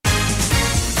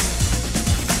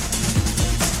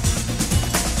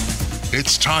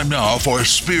It's time now for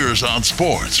Spears on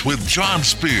Sports with John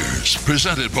Spears,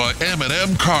 presented by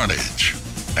M&M Carnage.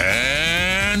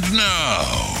 And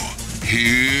now,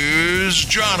 here's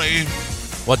Johnny.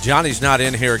 Well, Johnny's not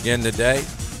in here again today.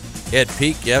 Ed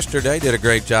Peak yesterday did a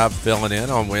great job filling in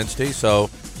on Wednesday, so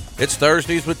it's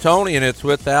Thursdays with Tony, and it's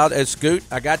without a Scoot.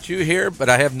 I got you here, but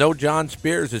I have no John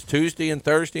Spears. It's Tuesday and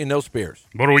Thursday and no Spears.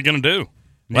 What are we going to do?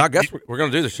 Well, I guess we're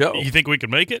going to do the show. You think we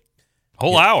could make it?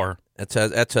 Whole hour.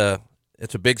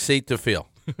 It's a big seat to fill.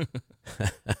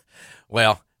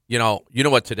 Well, you know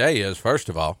what today is, first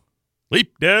of all.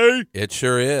 Leap Day. It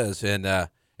sure is, and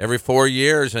every 4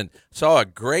 years, and saw a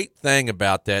great thing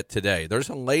about that today. There's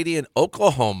a lady in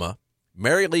Oklahoma,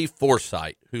 Mary Lee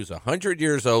Forsythe, who's 100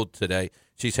 years old today.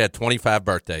 She's had 25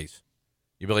 birthdays.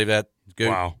 You believe that? Good.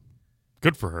 Wow.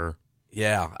 Good for her.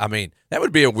 Yeah, I mean, that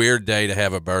would be a weird day to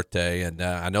have a birthday, and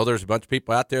I know there's a bunch of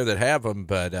people out there that have them,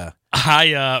 but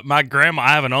my grandma, I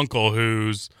have an uncle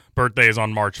whose birthday is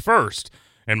on March 1st,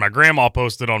 and my grandma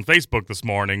posted on Facebook this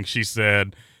morning. She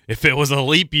said, if it was a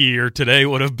leap year, today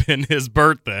would have been his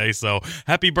birthday. So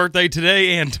happy birthday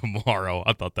today and tomorrow.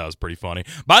 I thought that was pretty funny.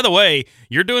 By the way,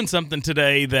 you're doing something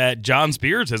today that John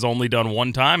Spears has only done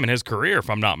one time in his career, if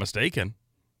I'm not mistaken,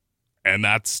 and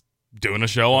that's doing a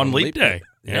show on Leap Day.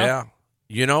 Yeah.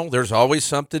 You know, there's always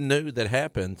something new that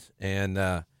happens,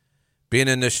 and being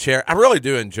in this chair, I really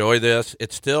do enjoy this.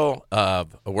 It's still a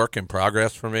work in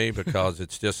progress for me because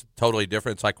it's just totally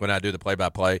different. It's like when I do the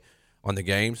play-by-play on the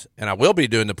games, and I will be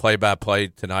doing the play-by-play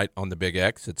tonight on the Big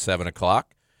X at 7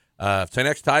 o'clock. St.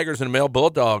 X Tigers and Male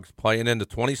Bulldogs playing in the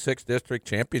 26th District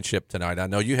Championship tonight. I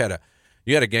know you had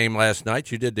a game last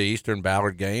night. You did the Eastern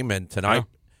Ballard game, and tonight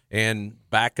and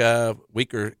back a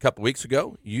couple weeks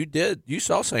ago, you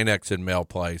saw St. X and Male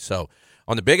play. So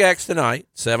on the Big X tonight,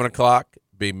 7 o'clock,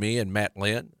 be me and Matt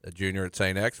Lynn, a junior at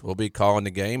St. X. We'll be calling the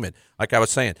game. And like I was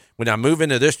saying, when I move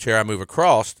into this chair, I move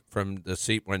across from the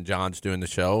seat when John's doing the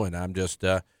show, and I'm just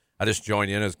I just join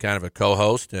in as kind of a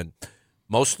co-host. And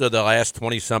most of the last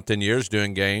 20-something years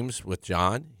doing games with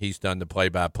John, he's done the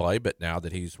play-by-play, but now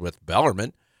that he's with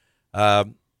Bellarmine,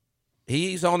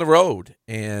 he's on the road.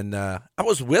 And I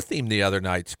was with him the other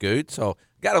night, Scoot, so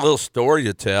got a little story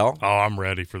to tell. Oh, I'm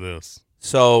ready for this.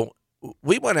 So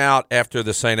we went out after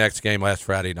the St. X game last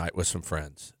Friday night with some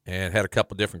friends and had a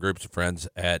couple different groups of friends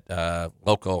at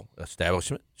local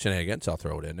establishment, Shenanigans, I'll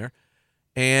throw it in there.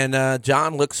 And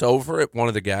John looks over at one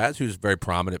of the guys who's a very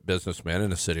prominent businessman in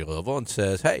the city of Louisville and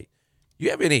says, hey, you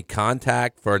have any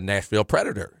contact for Nashville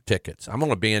Predator tickets? I'm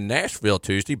going to be in Nashville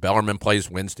Tuesday. Bellarmine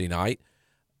plays Wednesday night.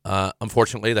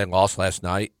 Unfortunately, they lost last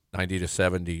night,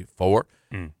 90-74.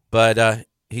 But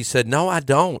he said, no, I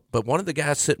don't. But one of the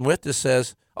guys sitting with us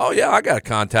says, oh, yeah, I got a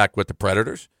contact with the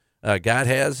Predators. Guy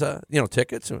has,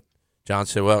 tickets. And John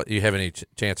said, well, you have any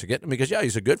chance of getting them? He goes, yeah,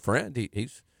 he's a good friend. He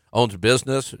owns a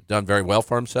business, done very well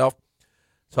for himself.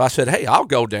 So I said, hey, I'll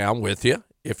go down with you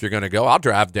if you're going to go. I'll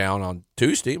drive down on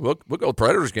Tuesday. We'll go to the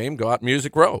Predators game, go out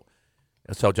Music Row.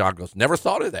 And so John goes, never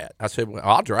thought of that. I said, well,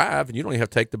 I'll drive, and you don't even have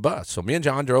to take the bus. So me and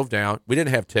John drove down. We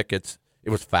didn't have tickets. It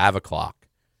was 5 o'clock.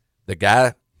 The guy,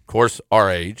 of course,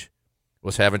 our age,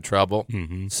 was having trouble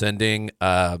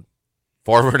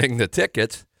forwarding the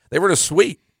tickets. They were in a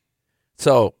suite.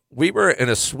 So we were in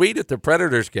a suite at the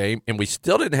Predators game, and we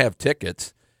still didn't have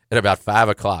tickets at about 5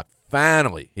 o'clock.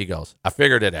 Finally, he goes, I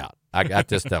figured it out. I got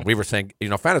this done. We were saying,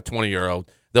 find a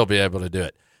 20-year-old, they'll be able to do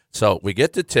it. So we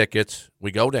get the tickets.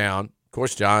 We go down. Of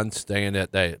course, John's staying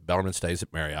Bellarmine stays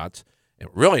at Marriott's, a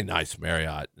really nice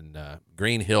Marriott in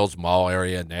Green Hills Mall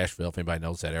area in Nashville, if anybody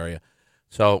knows that area.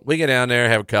 So we get down there,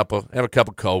 have a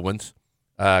couple cold ones,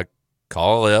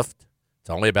 call a lift. It's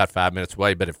only about 5 minutes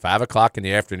away, but at 5 o'clock in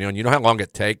the afternoon, you know how long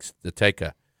it takes to take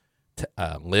a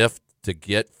lift to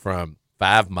get from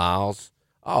 5 miles?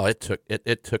 Oh, it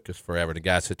took us forever. The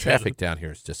guy said, traffic down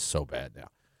here is just so bad now.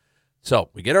 So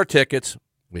we get our tickets.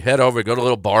 We head over, go to a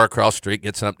little bar across the street,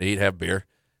 get something to eat, have beer.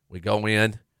 We go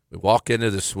in. We walk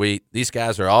into the suite. These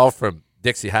guys are all from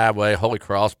Dixie Highway, Holy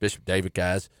Cross, Bishop David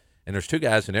guys. And there's 2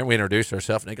 guys in there. We introduce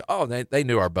ourselves, and they go, oh, they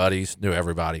knew our buddies, knew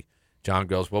everybody. John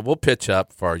goes, well, we'll pitch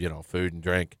up for, food and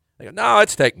drink. They go, no,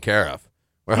 it's taken care of.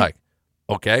 We're like,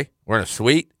 okay, we're in a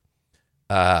suite.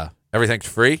 Everything's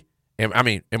free. And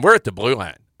we're at the blue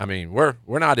line.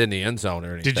 We're not in the end zone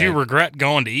or anything. Did you regret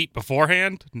going to eat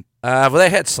beforehand? Well,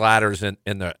 they had sliders in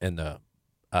the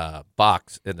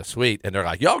box in the suite, and they're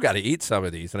like, y'all got to eat some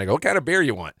of these. And I go, what kind of beer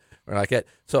you want? We're like that.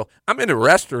 So I'm in the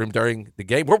restroom during the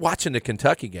game. We're watching the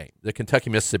Kentucky game, the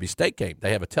Kentucky-Mississippi State game.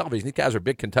 They have a television. These guys are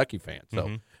big Kentucky fans.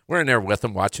 So we're in there with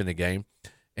them watching the game.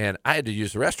 And I had to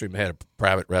use the restroom. They had a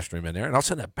private restroom in there. And all of a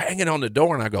sudden, I'm banging on the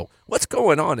door, and I go, what's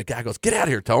going on? The guy goes, get out of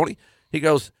here, Tony. He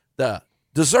goes, the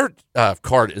dessert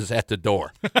cart is at the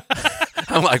door.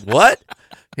 I'm like, what?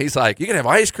 He's like, you can have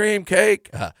ice cream, cake.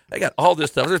 They got all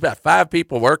this stuff. There's about 5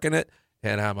 people working it.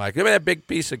 And I'm like, give me that big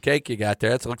piece of cake you got there.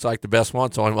 That looks like the best one.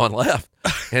 It's only one left.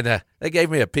 And they gave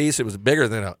me a piece. It was bigger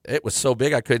than it was so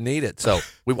big I couldn't eat it. So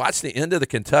we watched the end of the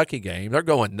Kentucky game. They're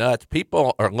going nuts.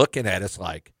 People are looking at us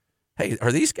like, hey,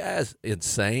 are these guys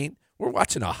insane? We're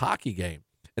watching a hockey game.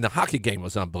 And the hockey game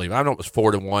was unbelievable. I know it was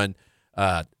 4-1.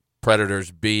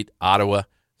 Predators beat Ottawa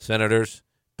Senators.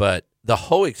 But the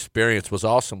whole experience was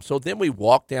awesome. So then we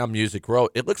walked down Music Row.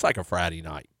 It looks like a Friday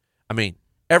night. I mean,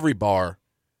 every bar,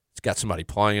 it's got somebody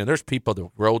playing. There's people, the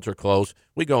roads are closed.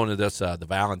 We go into this, the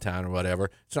Valentine or whatever.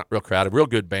 It's not real crowded, real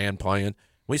good band playing.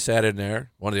 We sat in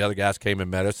there. One of the other guys came and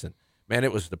met us, and, man,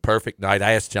 it was the perfect night.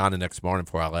 I asked John the next morning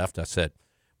before I left, I said,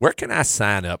 where can I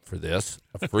sign up for this?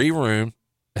 A free room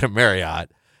at a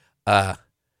Marriott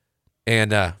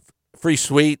and free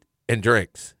suite and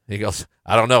drinks. He goes,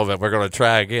 I don't know, but we're going to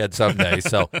try again someday.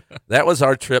 So that was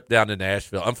our trip down to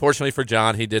Nashville. Unfortunately for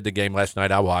John, he did the game last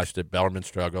night. I watched it. Bellarmine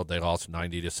struggled. They lost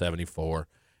 90-74,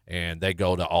 and they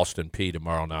go to Austin Peay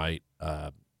tomorrow night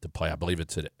to play. I believe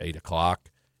it's at 8 o'clock,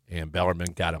 and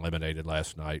Bellarmine got eliminated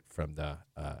last night from the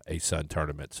ASUN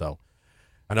tournament. So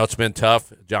I know it's been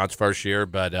tough, John's first year,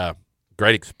 but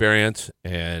great experience,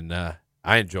 and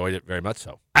I enjoyed it very much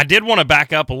so. I did want to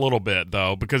back up a little bit,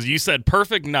 though, because you said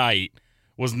perfect night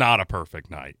was not a perfect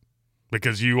night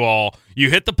because you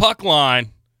hit the puck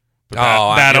line, but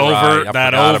that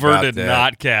over did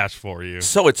not cash for you.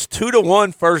 So it's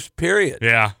 2-1 first period.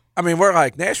 Yeah. I mean, we're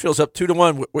like, Nashville's up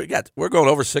 2-1. We're going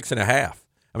over 6.5.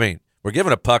 I mean, we're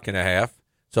giving a puck and a half,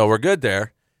 so we're good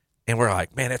there. And we're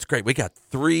like, man, that's great. We got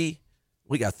three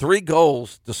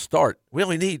goals to start. We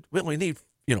only need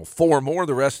 4 more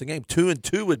the rest of the game.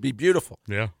 2-2 would be beautiful.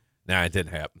 Yeah. Nah, it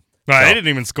didn't happen. Right, they didn't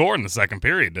even score in the second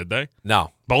period, did they?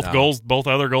 No. Both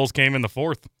other goals came in the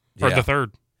fourth or the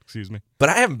third. Excuse me. But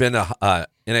I haven't been to an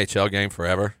NHL game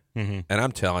forever, mm-hmm. and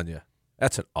I'm telling you,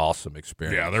 that's an awesome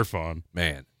experience. Yeah, they're fun,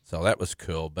 man. So that was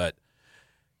cool. But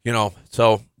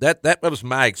so that was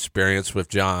my experience with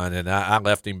John, and I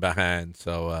left him behind.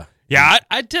 So yeah,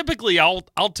 I typically I'll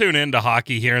tune into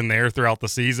hockey here and there throughout the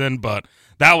season, but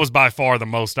that was by far the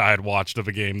most I had watched of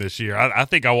a game this year. I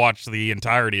think I watched the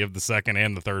entirety of the second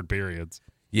and the third periods.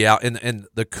 Yeah, and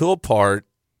the cool part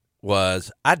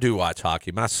was I do watch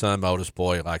hockey. My son, oldest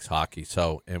boy, likes hockey.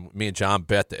 So, and me and John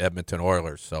bet the Edmonton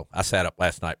Oilers. So I sat up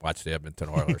last night, watched the Edmonton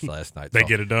Oilers last night. They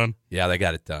get it done? Yeah, they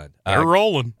got it done. They're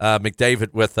rolling.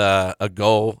 McDavid with a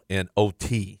goal in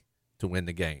OT to win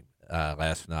the game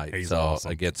last night. He's awesome.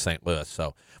 Against St. Louis.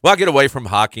 So, well, I'll get away from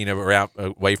hockey and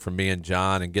away from me and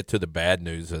John and get to the bad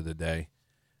news of the day.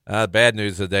 Bad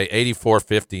news of the day,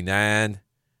 84-59.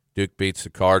 Duke beats the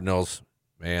Cardinals.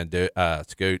 Man,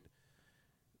 Scoot,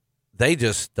 they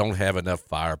just don't have enough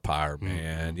firepower,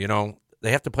 man. Mm-hmm.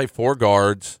 They have to play 4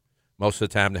 guards most of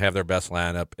the time to have their best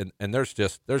lineup, and there's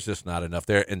just not enough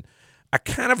there. And I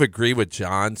kind of agree with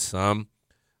John some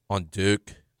on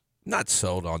Duke. Not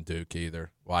sold on Duke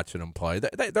either, watching them play.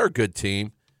 They're a good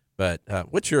team, but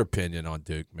what's your opinion on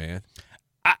Duke, man?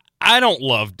 I don't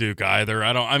love Duke either.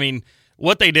 I mean,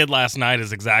 what they did last night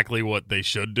is exactly what they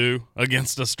should do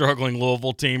against a struggling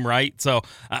Louisville team, right? So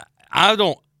I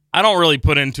don't really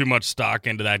put in too much stock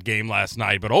into that game last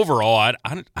night, but overall,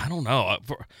 I don't know,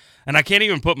 and I can't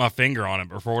even put my finger on it.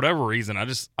 But for whatever reason,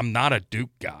 I'm not a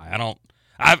Duke guy.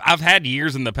 I've had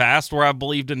years in the past where I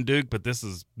believed in Duke, but this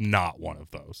is not one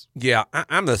of those. Yeah,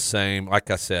 I'm the same.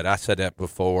 Like I said that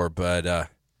before, but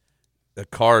the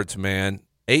Cards, man,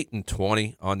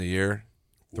 8-20 on the year,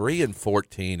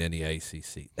 3-14 in the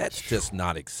ACC. That's just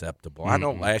not acceptable. I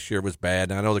know last year was bad,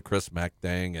 and I know the Chris Mack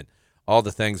thing and all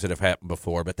the things that have happened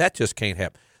before, but that just can't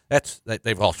happen.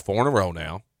 They've lost 4 in a row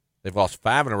now. They've lost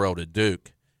 5 in a row to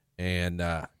Duke, and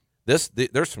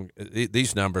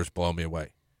these numbers blow me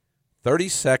away.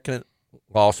 32nd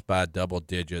lost by double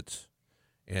digits,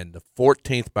 and the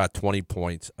 14th by 20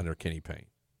 points under Kenny Payne.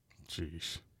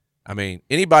 Jeez. I mean,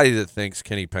 anybody that thinks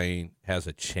Kenny Payne has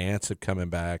a chance of coming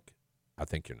back, I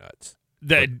think you're nuts.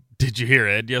 Did you hear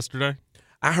Ed yesterday?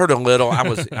 I heard a little.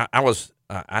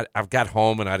 I've got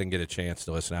home and I didn't get a chance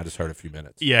to listen. I just heard a few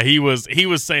minutes. Yeah, he was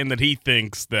saying that he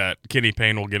thinks that Kenny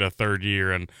Payne will get a third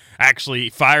year, and actually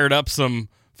fired up some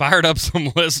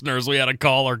listeners. We had a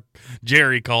caller,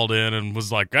 Jerry, called in and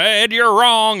was like, "Hey, Ed, you're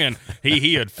wrong," and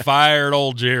he had fired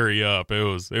old Jerry up. It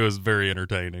was very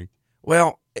entertaining.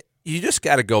 Well, you just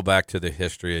got to go back to the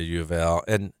history of U of L,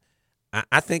 and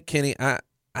I think Kenny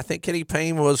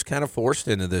Payne was kind of forced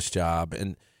into this job,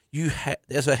 and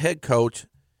as a head coach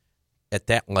at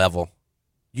that level,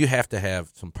 you have to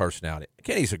have some personality.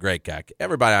 Kenny's a great guy.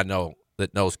 Everybody I know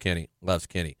that knows Kenny loves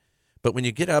Kenny. But when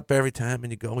you get up every time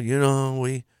and you go,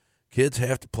 we kids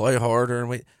have to play harder,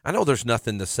 and I know there's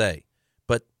nothing to say,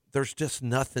 but there's just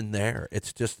nothing there.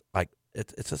 It's just like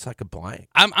it's just like a blank.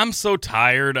 I'm so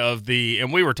tired of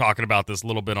and we were talking about this a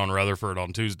little bit on Rutherford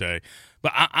on Tuesday,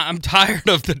 but I'm tired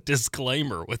of the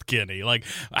disclaimer with Kenny. Like,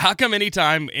 how come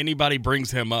anytime anybody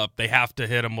brings him up, they have to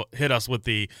hit us with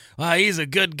he's a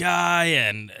good guy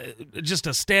and just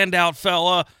a standout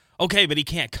fella. Okay, but he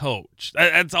can't coach.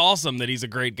 That's awesome that he's a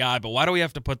great guy, but why do we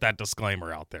have to put that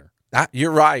disclaimer out there?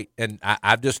 You're right, and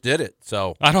I just did it.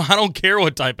 So I don't care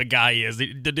what type of guy he is.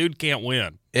 The dude can't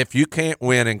win. If you can't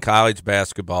win in college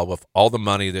basketball with all the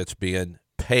money that's being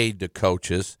paid to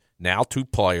coaches, now to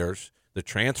players, the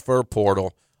transfer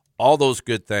portal, all those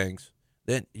good things,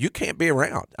 then you can't be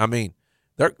around. I mean,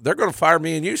 they're going to fire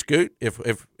me and you, Scoot,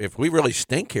 if we really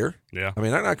stink here. Yeah. I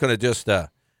mean, they're not going to just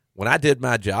when I did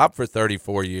my job for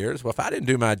 34 years, well, if I didn't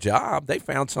do my job, they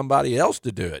found somebody else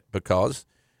to do it because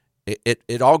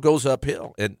it all goes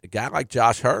uphill. And a guy like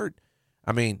Josh Hurd,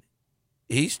 I mean,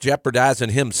 he's jeopardizing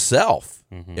himself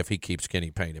if he keeps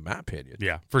Kenny Payne, in my opinion.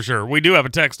 Yeah, for sure. We do have a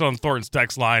text on Thornton's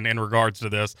text line in regards to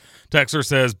this. Texter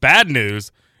says, bad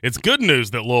news. It's good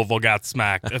news that Louisville got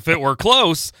smacked. If it were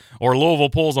close or Louisville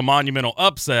pulls a monumental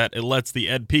upset, it lets the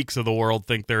Ed Peaks of the world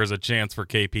think there is a chance for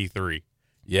KP3.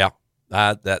 Yeah,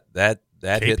 that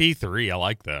KP3, hit. I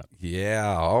like that.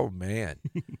 Yeah, oh, man.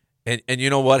 and you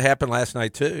know what happened last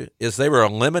night, too, is they were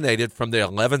eliminated from the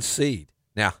 11th seed.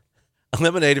 Now,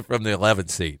 eliminated from the 11th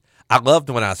seed. I loved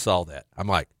when I saw that. I'm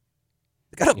like,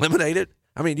 they got eliminated?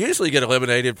 I mean, usually you get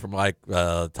eliminated from like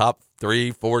top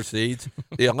 3, 4 seeds.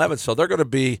 The 11th, so they're going to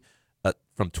be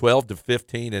from 12 to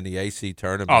 15 in the AC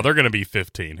tournament. Oh, they're going to be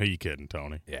 15. Who you kidding,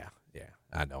 Tony? Yeah.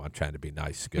 I know. I'm trying to be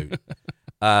nice, Scoot.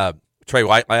 Trey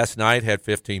White last night had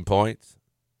 15 points.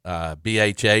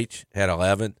 BHH had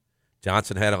 11.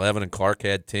 Johnson had 11, and Clark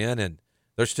had 10. And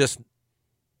there's just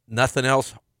nothing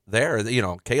else there. You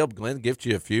know, Caleb Glenn gives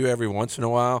you a few every once in a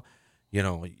while. You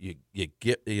know, you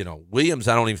get, Williams,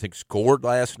 I don't even think scored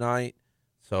last night.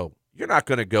 So you're not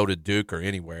going to go to Duke or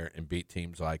anywhere and beat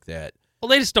teams like that. Well,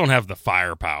 they just don't have the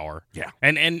firepower. Yeah.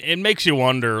 And it makes you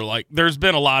wonder, like, there's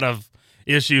been a lot of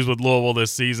issues with Louisville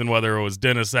this season, whether it was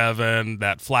Dennis Evan,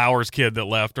 that Flowers kid that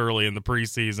left early in the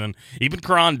preseason, even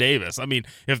Karan Davis. I mean,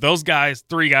 if those guys,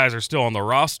 3 guys are still on the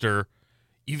roster,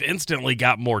 you've instantly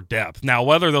got more depth. Now,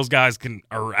 whether those guys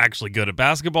are actually good at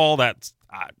basketball, that's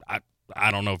I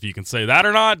don't know if you can say that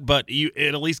or not, but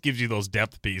it at least gives you those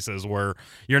depth pieces where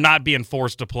you're not being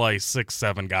forced to play 6,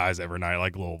 7 guys every night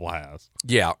like Louisville has.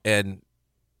 Yeah, and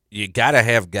you got to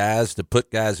have guys to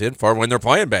put guys in for when they're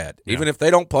playing bad, even if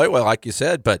they don't play well, like you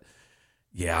said. But,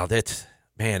 yeah,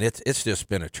 it's just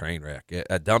been a train wreck,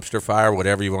 a dumpster fire,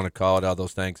 whatever you want to call it, all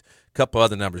those things. A couple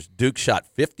other numbers. Duke shot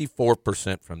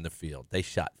 54% from the field. They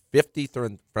shot 50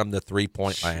 from the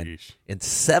three-point line, and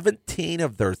 17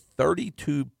 of their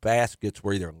 32 baskets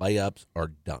were either layups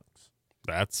or dunks.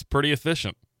 That's pretty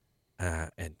efficient.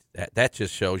 And that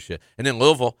just shows you. And then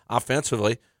Louisville,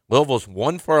 offensively, Louisville's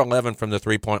 1 for 11 from the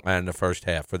three-point line in the first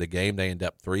half. For the game, they end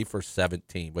up 3 for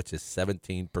 17, which is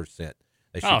 17%.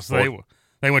 So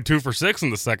they went 2 for 6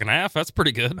 in the second half. That's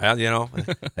pretty good. Well,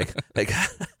 they got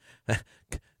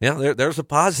there's a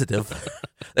positive.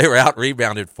 They were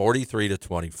out-rebounded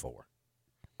 43-24.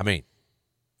 I mean,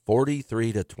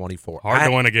 43-24. Hard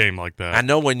to win a game like that. I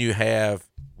know when you have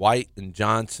White and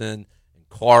Johnson and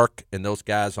Clark and those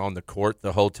guys on the court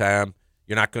the whole time,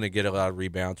 you're not going to get a lot of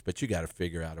rebounds, but you got to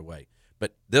figure out a way.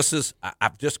 But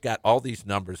I've just got all these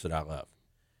numbers that I love.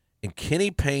 In Kenny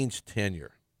Payne's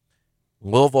tenure,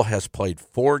 Louisville has played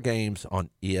 4 games on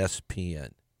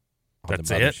ESPN on That's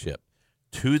the mothership.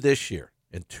 2 this year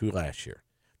and 2 last year.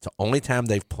 It's the only time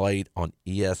they've played on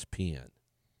ESPN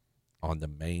on the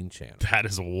main channel. That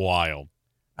is wild.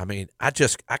 I mean, I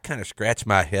kind of scratched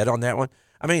my head on that one.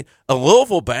 I mean, a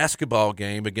Louisville basketball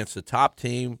game against the top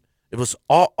team, it was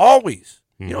always,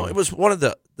 it was one of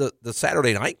the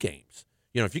Saturday night games.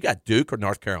 If you got Duke or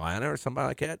North Carolina or somebody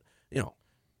like that,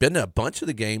 been to a bunch of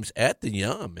the games at the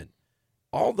Yum, and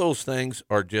all those things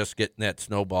are just getting that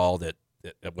snowball that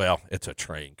it's a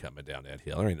train coming down that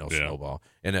hill. There ain't no snowball.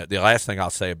 And the last thing I'll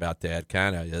say about that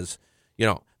kind of is,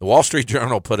 the Wall Street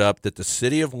Journal put up that the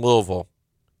city of Louisville,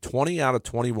 20 out of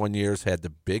 21 years, had the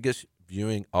biggest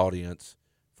viewing audience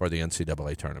for the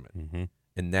NCAA tournament. Mm-hmm.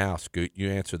 And now, Scoot, you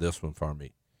answer this one for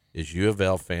me. Is U of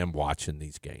L fan watching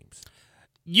these games?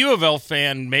 U of L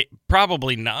fan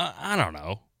probably not. I don't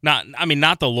know.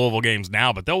 Not the Louisville games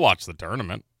now, but they'll watch the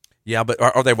tournament. Yeah, but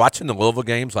are they watching the Louisville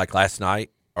games like last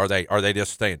night? Are they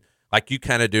just saying, like you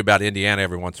kind of do about Indiana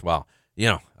every once in a while.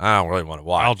 I don't really want to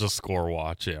watch. I'll just score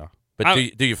watch, yeah.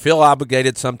 But do you feel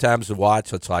obligated sometimes to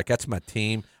watch? It's like, that's my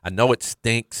team. I know it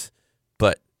stinks,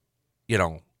 but,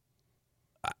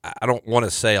 I don't want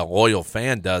to say a loyal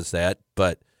fan does that,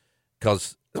 but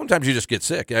because sometimes you just get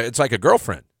sick. It's like a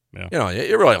girlfriend. Yeah.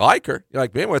 You really like her. You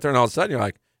like being with her, and all of a sudden you're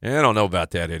like, I don't know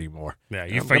about that anymore. Yeah,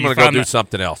 I'm going to go do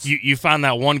something else. You find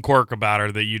that one quirk about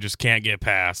her that you just can't get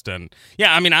past. And,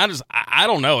 yeah, I mean, I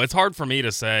don't know. It's hard for me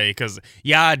to say because,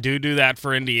 yeah, I do that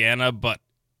for Indiana, but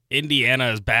Indiana,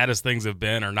 as bad as things have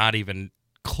been, are not even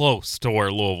close to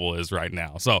where Louisville is right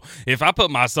now. So if I put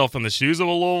myself in the shoes of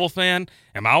a Louisville fan,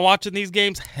 am I watching these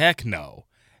games? Heck no.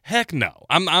 Heck no.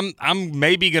 I'm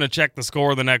maybe going to check the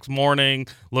score the next morning,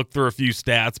 look through a few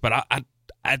stats, but I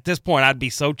at this point I'd be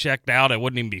so checked out it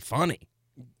wouldn't even be funny.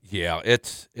 Yeah,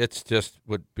 it's just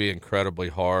would be incredibly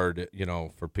hard,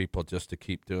 for people just to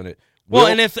keep doing it. Well,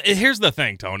 and here's the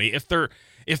thing, Tony, if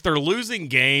they're losing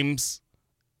games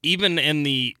even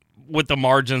with the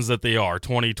margins that they are,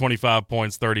 20, 25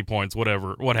 points, 30 points,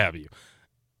 whatever, what have you.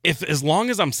 As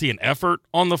long as I'm seeing effort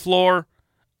on the floor,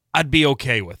 I'd be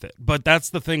okay with it. But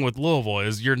that's the thing with Louisville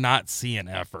is you're not seeing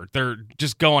effort. They're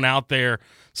just going out there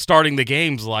starting the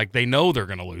games like they know they're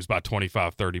going to lose by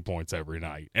 25, 30 points every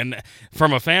night. And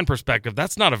from a fan perspective,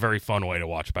 that's not a very fun way to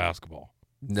watch basketball.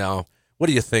 No. What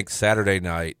do you think Saturday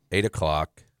night, 8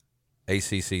 o'clock,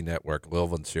 ACC Network,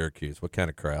 Louisville and Syracuse? What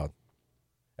kind of crowd?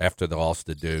 After the loss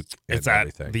to Duke and it's at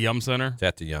everything. The Yum Center? It's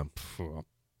at the Yum.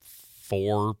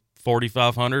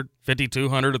 4,500,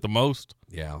 5,200 at the most.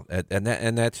 Yeah,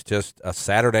 and that's just a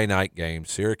Saturday night game.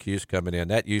 Syracuse coming in.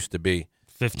 That used to be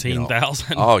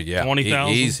 15,000. Oh yeah,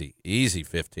 20,000. Easy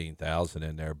 15,000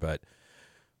 in there. But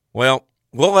well,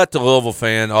 we'll let the Louisville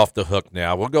fan off the hook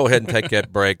now. We'll go ahead and take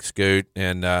that break, Scoot.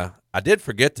 And I did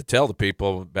forget to tell the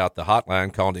people about the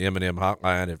hotline called the M&M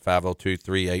hotline at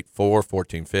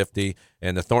 502-384-1450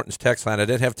 and the Thornton's text line. I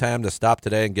didn't have time to stop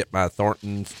today and get my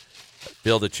Thornton's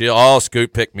Feel the chill. Oh,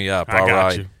 Scoot picked me up. All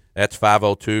right. You. That's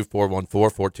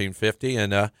 502-414-1450.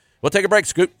 And we'll take a break,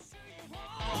 Scoot.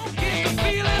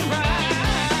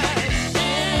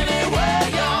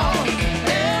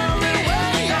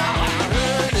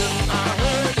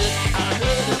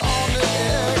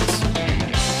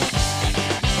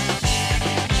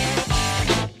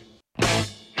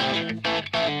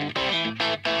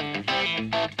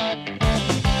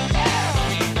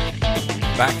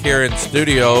 Back here in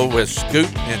studio with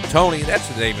Scoot and Tony. That's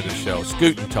the name of the show,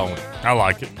 Scoot and Tony. I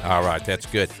like it. All right, that's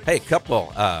good. Hey, a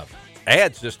couple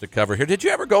ads just to cover here. Did you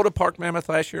ever go to Park Mammoth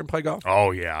last year and play golf? Oh,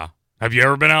 yeah. Have you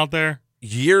ever been out there?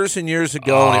 Years and years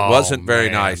ago, and it wasn't very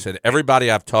nice. And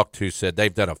everybody I've talked to said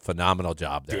they've done a phenomenal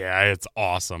job there. Yeah, it's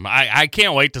awesome. I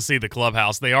can't wait to see the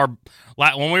clubhouse. They are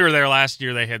when we were there last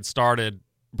year, they had started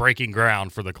breaking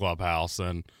ground for the clubhouse,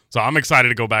 and so I'm excited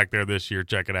to go back there this year,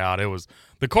 check it out.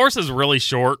 The course is really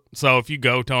short, so if you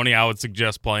go, Tony, I would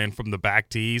suggest playing from the back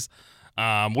tees.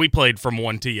 We played from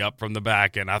one tee up from the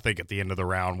back, and I think at the end of the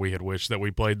round we had wished that we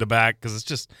played the back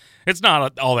because it's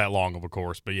not all that long of a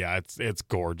course, but yeah, it's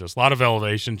gorgeous. A lot of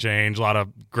elevation change, a lot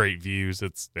of great views.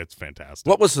 It's fantastic.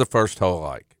 What was the first hole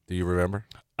like? Do you remember?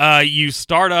 You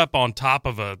start up on top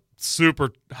of a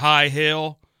super high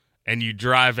hill, and you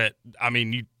drive it. I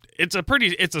mean, it's a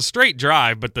straight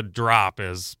drive, but the drop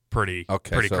is pretty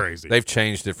crazy. They've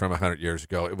changed it from 100 years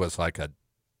ago. It was like a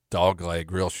dog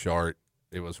leg, real short.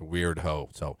 It was a weird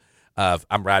hole. So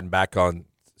I'm riding back on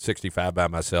 65 by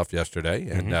myself yesterday,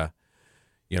 and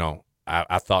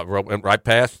I thought went right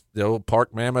past the old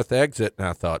Park Mammoth exit, and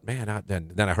I thought, man,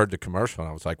 then I heard the commercial, and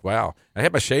I was like, wow. I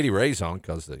had my Shady Rays on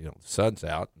because the sun's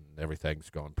out and everything's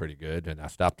going pretty good, and I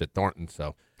stopped at Thornton.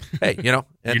 So, hey, and,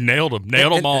 you nailed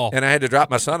them all. And I had to drop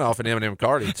my son off in M&M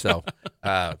Cartage. So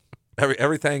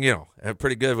everything,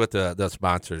 pretty good with the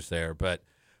sponsors there. But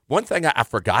one thing I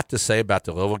forgot to say about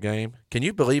the Louisville game, can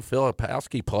you believe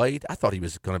Filipowski played? I thought he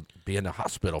was going to be in the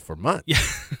hospital for months. Yeah.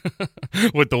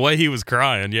 With the way he was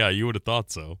crying, yeah, you would have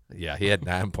thought so. Yeah, he had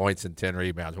 9 points and 10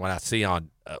 rebounds. When I see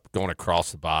on going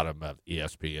across the bottom of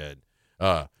ESPN,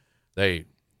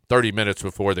 30 minutes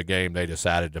before the game, they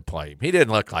decided to play him. He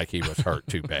didn't look like he was hurt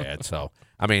too bad. So,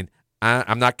 I mean,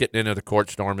 I'm not getting into the court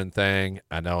storming thing.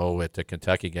 I know at the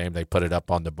Kentucky game they put it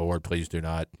up on the board. Please do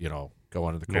not, go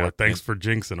onto the court. Yeah, thanks for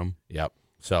jinxing them. Yep.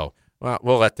 So, well,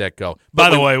 we'll let that go. By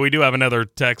the way, we do have another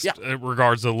text in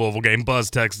regards to the Louisville game. Buzz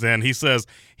texts in. He says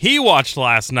he watched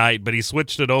last night, but he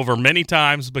switched it over many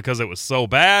times because it was so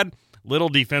bad. Little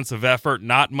defensive effort,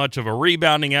 not much of a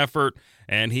rebounding effort,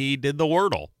 and he did the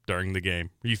Wordle during the game.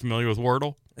 Are you familiar with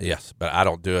Wordle? Yes, but I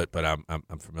don't do it, but I'm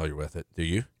familiar with it. Do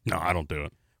you? No, I don't do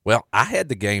it. Well, I had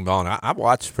the game on. I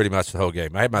watched pretty much the whole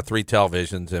game. I had my 3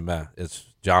 televisions in my, as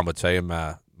John would say, in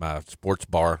my sports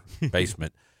bar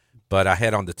basement. But I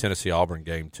had on the Tennessee-Auburn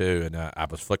game too, and I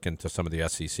was flicking to some of the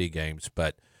SEC games.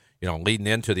 But, leading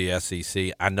into the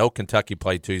SEC, I know Kentucky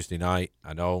played Tuesday night.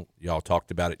 I know y'all talked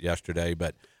about it yesterday,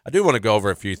 but I do want to go over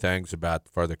a few things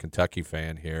for the Kentucky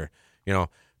fan here.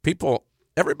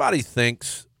 Everybody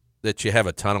thinks that you have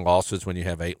a ton of losses when you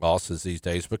have 8 losses these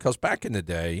days, because back in the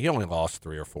day, you only lost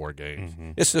 3 or 4 games.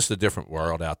 Mm-hmm. It's just a different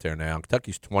world out there now.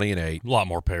 Kentucky's 20-8. A lot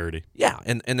more parity. Yeah,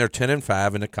 and they're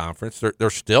 10-5 in the conference. They're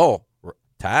still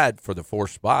tied for the 4th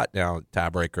spot now,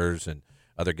 tiebreakers and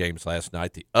other games last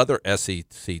night. The other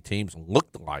SEC teams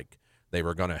looked like they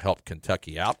were going to help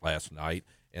Kentucky out last night,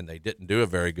 and they didn't do a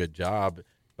very good job.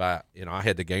 But, I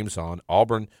had the games on.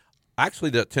 Auburn, actually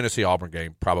the Tennessee-Auburn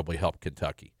game probably helped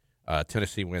Kentucky.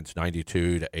 Tennessee wins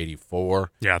 92-84.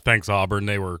 Yeah, thanks Auburn.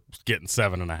 They were getting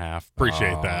 7.5.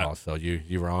 Appreciate that. So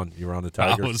you were on the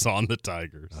Tigers. I was on the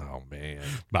Tigers. Oh man,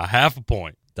 by half a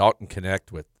point. Dalton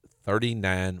Connect with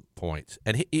 39 points,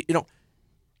 and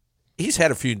he's had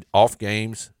a few off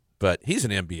games, but he's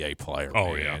an NBA player.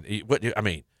 Oh man.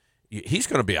 He's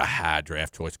going to be a high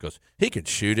draft choice because he can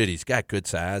shoot it. He's got good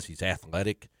size. He's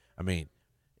athletic.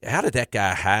 How did that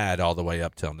guy hide all the way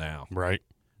up till now? Right.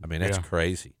 That's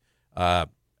crazy.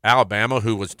 Alabama,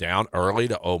 who was down early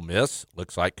to Ole Miss,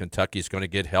 looks like Kentucky's going to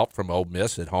get help from Ole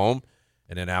Miss at home,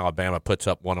 and then Alabama puts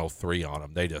up 103 on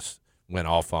them. They just went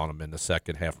off on them in the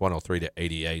second half,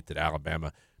 103-88 that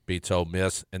Alabama beats Ole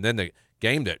Miss. And then the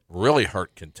game that really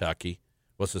hurt Kentucky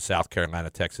was the South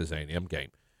Carolina-Texas A&M game.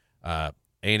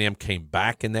 A&M came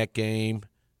back in that game.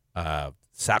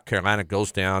 South Carolina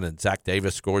goes down, and Zach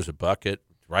Davis scores a bucket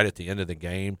right at the end of the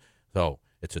game. So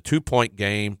it's a 2-point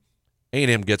game.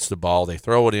 A&M gets the ball. They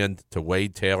throw it in to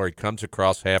Wade Taylor. He comes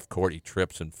across half court. He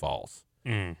trips and falls.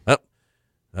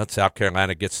 South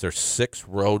Carolina gets their 6th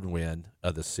road win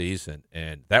of the season,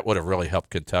 and that would have really helped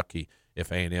Kentucky if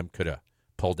A&M could have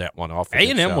pulled that one off.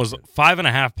 A&M was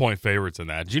 5.5-point favorites in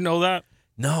that. Did you know that?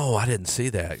 No, I didn't see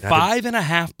that.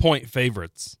 5.5-point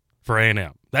favorites for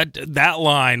A&M. That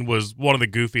line was one of the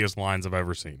goofiest lines I've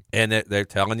ever seen. And they're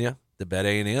telling you to bet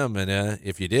A&M, and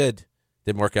if you didn't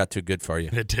work out too good for you.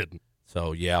 It didn't.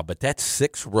 So, yeah, but that's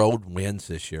 6 road wins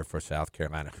this year for South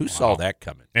Carolina. Who saw that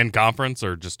coming? In conference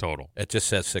or just total? It just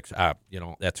says 6.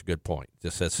 That's a good point. It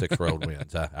just says 6 road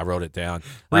wins. I wrote it down.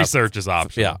 Research is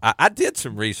optional. Yeah, I did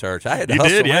some research. I had to You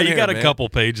hustle did? Yeah, in you here, got a man. couple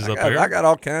pages up there. I got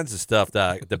all kinds of stuff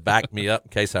to back me up in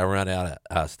case I run out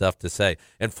of stuff to say.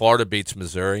 And Florida beats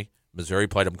Missouri. Missouri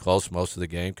played them close most of the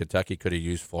game. Kentucky could have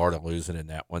used Florida losing in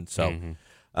that one. So,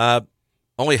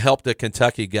 only help that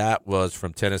Kentucky got was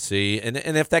from Tennessee. And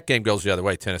if that game goes the other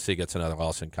way, Tennessee gets another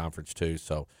loss in conference too.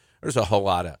 So there's a whole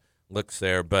lot of looks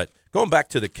there. But going back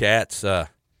to the Cats, that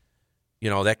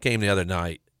game the other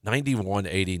night,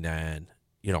 91-89.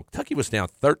 Kentucky was down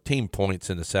 13 points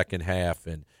in the second half,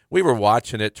 and we were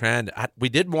watching it we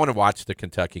did want to watch the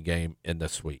Kentucky game in the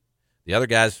suite. The other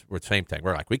guys were the same thing.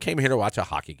 We're like, we came here to watch a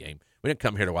hockey game. We didn't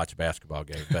come here to watch a basketball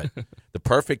game. But the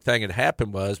perfect thing that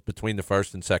happened was between the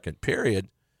first and second period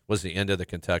was the end of the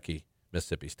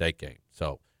Kentucky-Mississippi State game.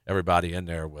 So everybody in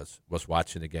there was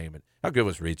watching the game. And how good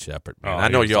was Reed Shepherd, man? I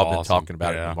know y'all been talking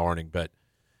about it in the morning. But,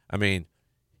 no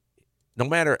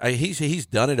matter he's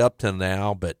done it up till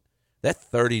now, but that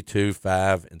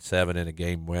 32-5-7 in a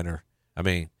game winner,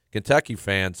 Kentucky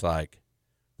fans like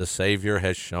the savior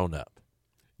has shown up.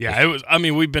 Yeah, it was.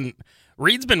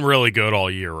 Reed's been really good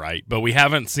all year, right? But we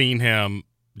haven't seen him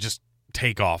just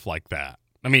take off like that.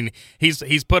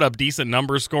 He's put up decent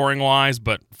numbers scoring wise,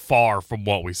 but far from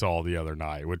what we saw the other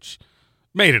night, which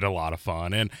made it a lot of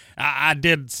fun. And I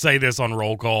did say this on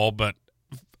roll call, but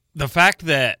the fact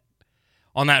that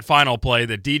on that final play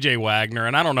that DJ Wagner,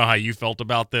 and I don't know how you felt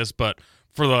about this, but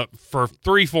for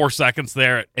 3-4 seconds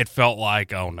there, it felt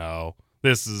like, oh no.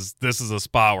 This is a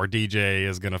spot where DJ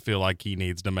is going to feel like he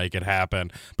needs to make it happen.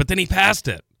 But then he passed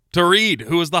it to Reed,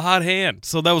 who was the hot hand.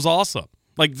 So that was awesome.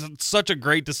 Like, such a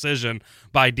great decision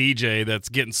by DJ that's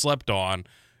getting slept on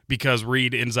because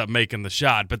Reed ends up making the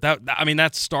shot. But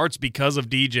that starts because of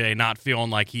DJ not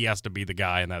feeling like he has to be the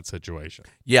guy in that situation.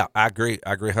 Yeah, I agree.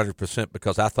 I agree 100%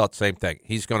 because I thought the same thing.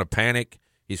 He's going to panic.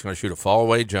 He's going to shoot a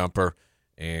fall-away jumper,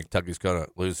 and Kentucky's going to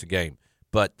lose the game.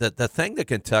 But the thing that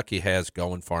Kentucky has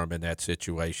going for him in that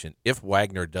situation, if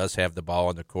Wagner does have the ball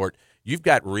on the court, you've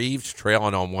got Reeves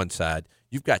trailing on one side.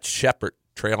 You've got Shepherd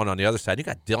trailing on the other side. You've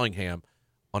got Dillingham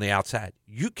on the outside.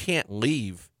 You can't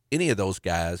leave any of those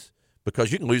guys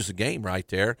because you can lose the game right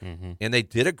there. Mm-hmm. And they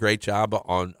did a great job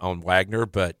on Wagner.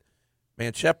 But,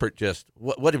 man, Shepard just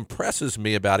what impresses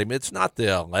me about him, it's not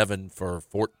the 11 for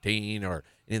 14 or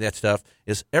any of that stuff,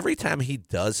 is every time he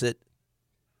does it,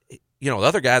 the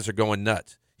other guys are going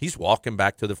nuts. He's walking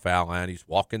back to the foul line. He's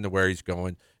walking to where he's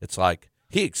going. It's like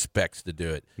he expects to do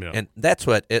it. Yeah. And that's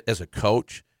what, as a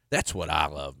coach, that's what I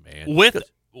love, man.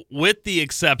 With the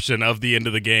exception of the end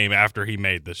of the game after he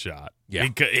made the shot. Yeah.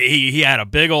 He had a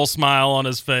big old smile on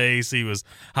his face. He was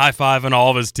high-fiving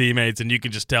all of his teammates, and you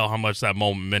can just tell how much that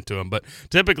moment meant to him. But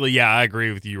typically, yeah, I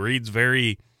agree with you. Reed's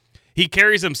he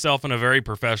carries himself in a very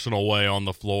professional way on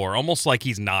the floor, almost like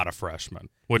he's not a freshman,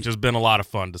 which has been a lot of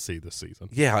fun to see this season.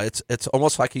 Yeah, it's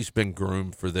almost like he's been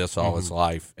groomed for this all his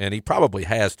life, and he probably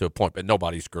has to a point, but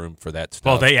nobody's groomed for that stuff.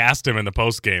 Well, they asked him in the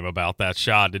postgame about that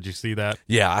shot. Did you see that?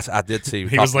 Yeah, I did see.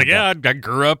 He was like, I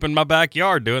grew up in my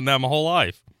backyard doing that my whole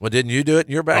life. Well, didn't you do it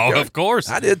in your backyard? Oh, of course.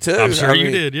 I did too. I'm sure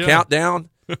you did, yeah. Countdown,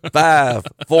 5,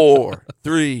 4,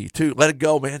 3, 2, let it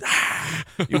go, man.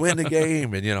 You win the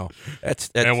game, and that's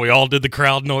and we all did the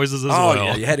crowd noises as well. Oh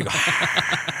yeah, you had to go.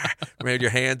 Made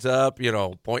your hands up,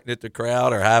 pointing at the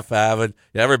crowd or high fiving.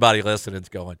 Yeah, everybody listening's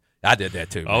going. I did that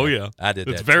too. Man. Oh yeah, I did.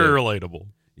 It's that very too. relatable.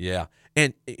 Yeah,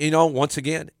 and once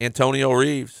again, Antonio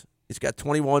Reeves. He's got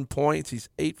 21 points. He's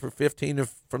 8 for 15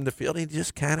 from the field. He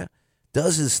just kind of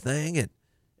does his thing, and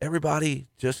everybody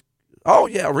just, oh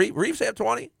yeah, Reeves had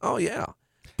 20. Oh yeah,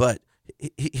 but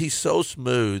he's so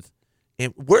smooth.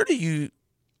 And where do you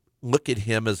look at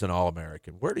him as an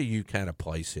All-American? Where do you kind of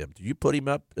place him? Do you put him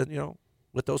up,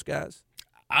 with those guys?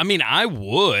 I mean, I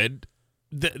would.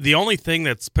 The only thing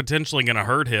that's potentially going to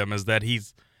hurt him is that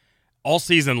he's all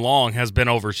season long has been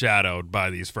overshadowed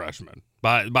by these freshmen,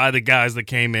 by the guys that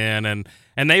came in,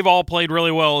 and they've all played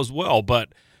really well as well. But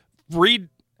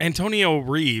Antonio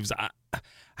Reeves,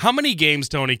 how many games,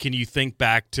 Tony, can you think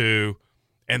back to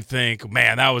and think,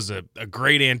 man, that was a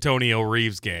great Antonio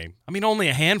Reeves game? I mean, only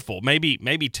a handful, maybe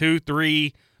 2,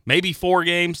 3, maybe 4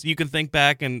 games you can think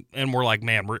back and we're like,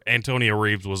 man, Antonio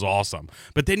Reeves was awesome.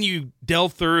 But then you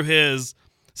delve through his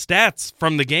stats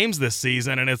from the games this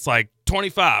season, and it's like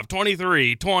 25,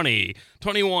 23, 20,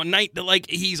 21, 19. Like,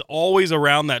 he's always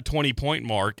around that 20-point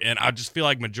mark, and I just feel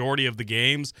like majority of the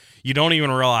games, you don't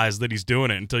even realize that he's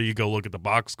doing it until you go look at the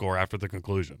box score after the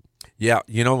conclusion. Yeah,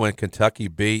 when Kentucky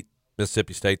beat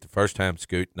Mississippi State the first time,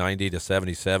 Scoot,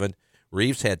 90-77,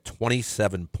 Reeves had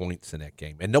 27 points in that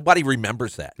game, and nobody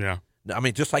remembers that. Yeah. I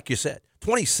mean, just like you said,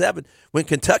 27. When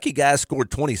Kentucky guys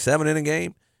scored 27 in a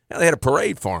game, they had a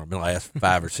parade for him in the last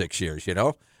 5 or 6 years,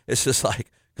 It's just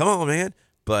like, come on, man.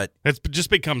 But it's just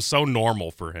become so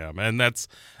normal for him, and that's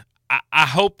I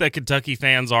hope that Kentucky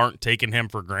fans aren't taking him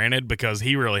for granted, because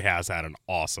he really has had an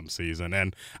awesome season,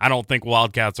 and I don't think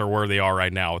Wildcats are where they are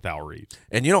right now without Reeves.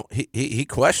 And, he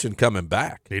questioned coming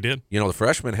back. He did. The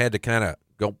freshman had to kind of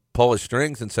go pull his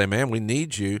strings and say, man, we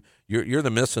need you. You're the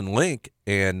missing link.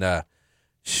 And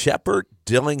Shepard,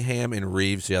 Dillingham, and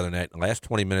Reeves the other night, in the last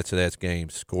 20 minutes of that game,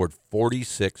 scored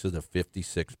 46 of the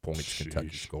 56 points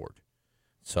Kentucky scored.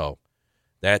 So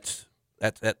that's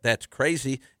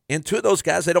crazy. And 2 of those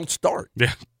guys, they don't start.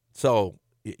 Yeah. So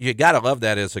you got to love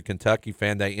that as a Kentucky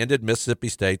fan. They ended Mississippi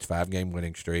State's 5-game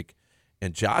winning streak.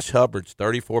 And Josh Hubbard's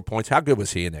 34 points. How good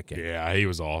was he in that game? Yeah, he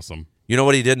was awesome. You know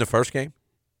what he did in the first game?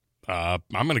 I'm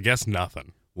going to guess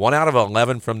nothing. 1 out of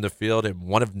 11 from the field and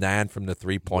 1 of 9 from the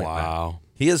three-point line. Wow.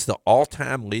 He is the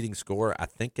all-time leading scorer, I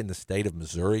think, in the state of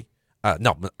Missouri.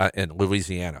 In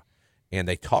Louisiana. And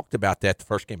they talked about that the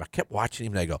first game. I kept watching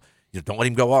him, and they go, don't let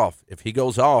him go off. If he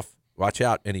goes off, watch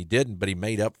out. And he didn't, but he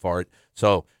made up for it.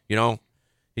 So,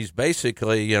 he's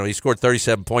basically, he scored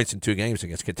 37 points in 2 games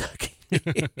against Kentucky.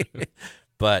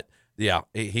 But, yeah,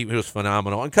 he was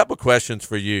phenomenal. And a couple questions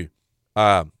for you.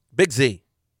 Big Z.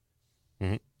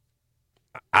 Mm-hmm.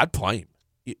 I'd play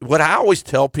him. What I always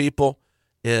tell people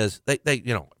is they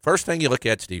first thing you look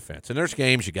at is defense. And there's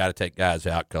games you got to take guys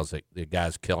out because the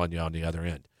guy's killing you on the other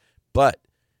end. But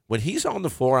when he's on the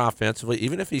floor offensively,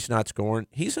 even if he's not scoring,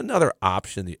 he's another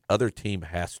option the other team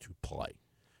has to play.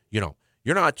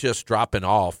 You're not just dropping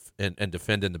off and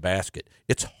defending the basket.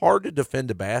 It's hard to defend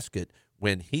the basket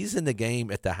when he's in the game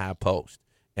at the high post.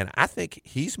 And I think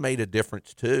he's made a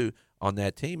difference too on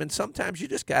that team. And sometimes you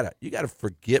just gotta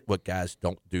forget what guys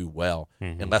don't do well,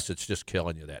 unless it's just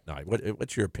killing you that night.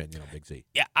 What's your opinion on Big Z?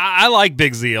 Yeah, I like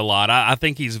Big Z a lot. I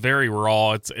think he's very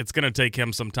raw. It's going to take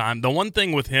him some time. The one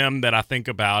thing with him that I think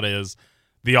about is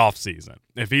the offseason.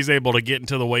 If he's able to get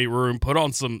into the weight room, put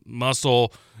on some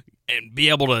muscle, and be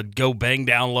able to go bang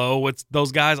down low with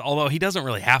those guys, although he doesn't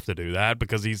really have to do that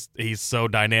because he's so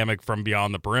dynamic from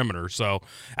beyond the perimeter. So,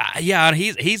 yeah,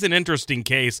 he's an interesting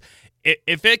case.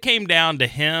 If it came down to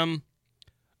him,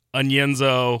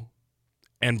 Onyenso,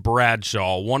 and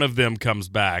Bradshaw, one of them comes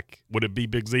back, would it be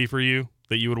Big Z for you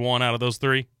that you would want out of those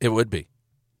three? It would be.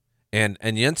 And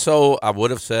Yenso, I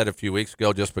would have said a few weeks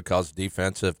ago just because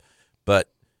defensive,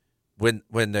 but when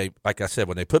they, like I said,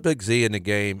 when they put Big Z in the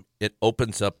game, it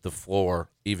opens up the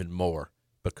floor even more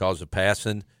because of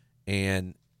passing.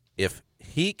 And if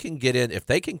he can get in, if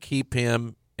they can keep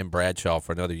him and Bradshaw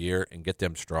for another year and get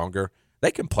them stronger,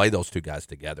 they can play those two guys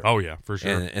together. Oh, yeah, for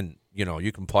sure. And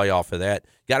you can play off of that.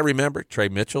 Got to remember, Trey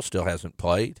Mitchell still hasn't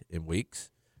played in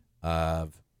weeks.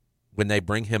 When they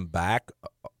bring him back,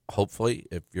 hopefully,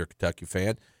 if you're a Kentucky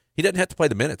fan, he doesn't have to play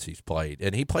the minutes he's played.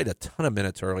 And he played a ton of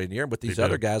minutes early in the year. With these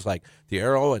other guys like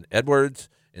Thiero and Edwards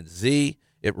and Z,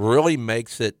 it really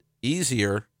makes it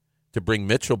easier to bring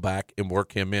Mitchell back and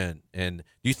work him in. And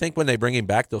do you think when they bring him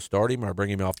back, they'll start him or bring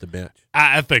him off the bench?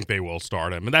 I think they will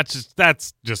start him. And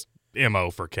that's just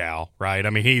MO for Cal, right? I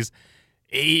mean, you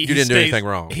didn't do anything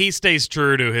wrong. He stays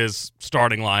true to his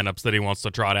starting lineups that he wants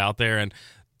to trot out there. And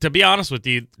to be honest with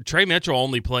you, Trey Mitchell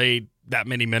only played that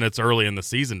many minutes early in the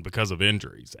season because of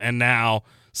injuries. And now,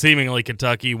 seemingly,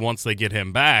 Kentucky, once they get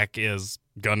him back, is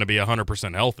going to be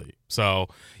 100% healthy. So,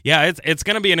 yeah, it's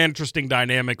going to be an interesting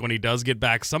dynamic when he does get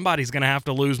back. Somebody's going to have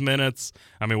to lose minutes.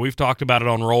 I mean, we've talked about it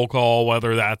on roll call,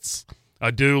 whether that's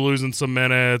Adu losing some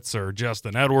minutes or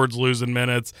Justin Edwards losing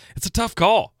minutes. It's a tough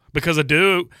call because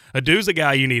Adu's a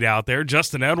guy you need out there.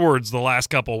 Justin Edwards the last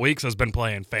couple of weeks has been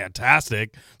playing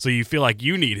fantastic, so you feel like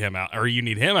you need him out, or you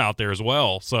need him out there as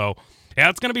well. So, yeah,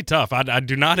 it's going to be tough. I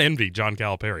do not envy John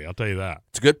Calipari, I'll tell you that.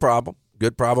 It's a good problem.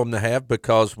 Good problem to have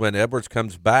because when Edwards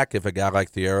comes back, if a guy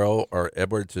like Thiero or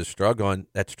Edwards is struggling,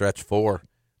 that stretch four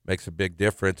makes a big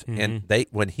difference. Mm-hmm. And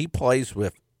when he plays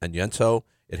with Yenso,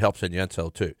 it helps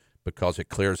Yenso too because it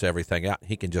clears everything out.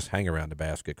 He can just hang around the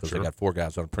basket because they got four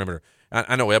guys on the perimeter.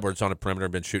 I know Edwards on the perimeter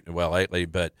been shooting well lately,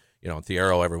 but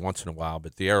Thiero every once in a while.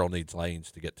 But Thiero needs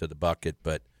lanes to get to the bucket.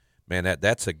 But man,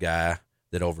 that's a guy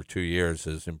that over 2 years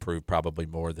has improved probably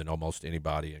more than almost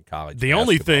anybody in college. The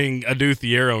only thing Adu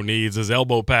Thiero needs is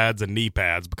elbow pads and knee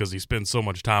pads because he spends so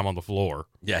much time on the floor.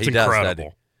 Yeah, it's he incredible.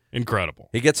 does. Incredible.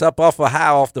 He gets up off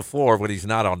the floor when he's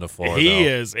not on the floor.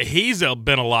 He's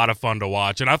been a lot of fun to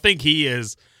watch, and I think he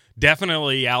is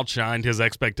definitely outshined his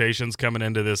expectations coming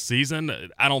into this season.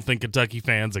 I don't think Kentucky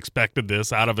fans expected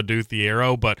this out of Adu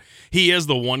Thiero, but he is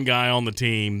the one guy on the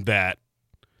team that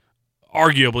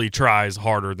arguably tries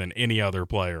harder than any other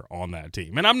player on that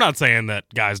team. And I'm not saying that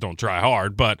guys don't try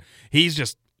hard, but he's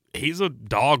a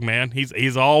dog, man.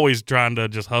 He's always trying to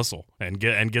just hustle and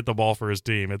get the ball for his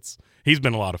team. He's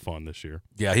been a lot of fun this year.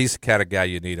 Yeah, he's the kind of guy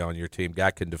you need on your team.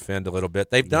 Guy can defend a little bit.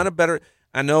 They've done a better.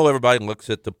 I know everybody looks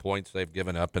at the points they've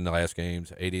given up in the last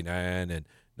games, 89 and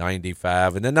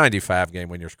 95, and the 95 game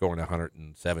when you're scoring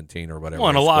 117 or whatever. Well,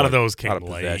 and a lot of those came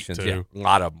late too. Yeah, a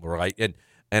lot of them were late.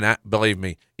 And believe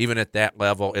me, even at that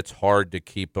level, it's hard to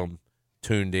keep them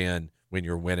tuned in when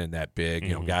you're winning that big.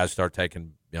 Mm-hmm. Guys start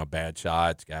taking bad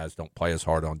shots. Guys don't play as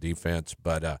hard on defense.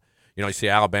 But you see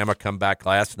Alabama come back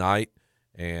last night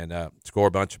and score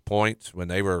a bunch of points when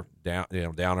they were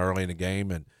down early in the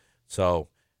game. And so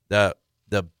the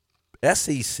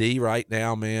SEC right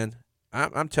now, man,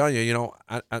 I'm telling you,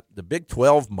 the Big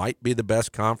 12 might be the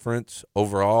best conference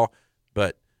overall.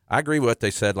 But I agree with what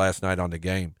they said last night on the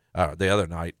game. The other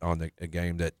night on the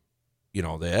game that,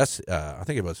 I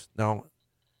think it was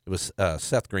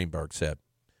Seth Greenberg said,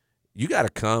 you got to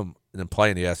come and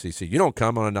play in the SEC. You don't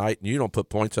come on a night and you don't put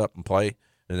points up and play,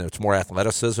 and it's more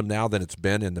athleticism now than it's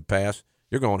been in the past.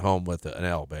 You're going home with an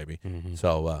L, baby. Mm-hmm.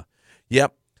 So,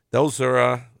 yep, those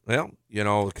are,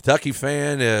 the Kentucky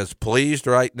fan is pleased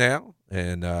right now,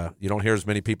 and you don't hear as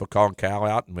many people calling Cal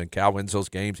out. And when Cal wins those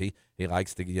games, he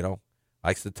likes to,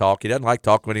 likes to talk. He doesn't like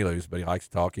talk when he loses, but he likes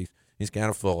to talk. He's kind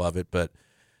of full of it. But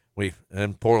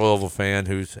and poor Louisville fan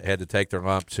who's had to take their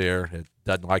lumps here, it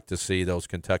doesn't like to see those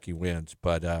Kentucky wins.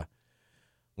 But a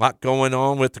lot going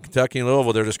on with the Kentucky and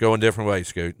Louisville. They're just going different ways,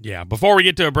 Scoot. Yeah. Before we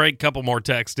get to a break, a couple more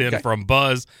texts in from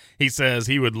Buzz. He says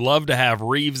he would love to have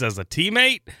Reeves as a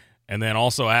teammate, and then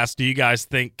also asked, do you guys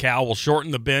think Cal will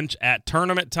shorten the bench at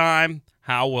tournament time?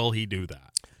 How will he do that?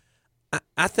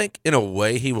 I think in a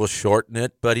way he will shorten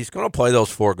it, but he's going to play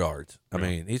those four guards. I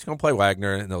mean, he's going to play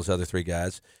Wagner and those other three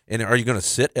guys. And are you going to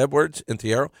sit Edwards and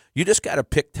Thiero? You just got to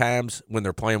pick times when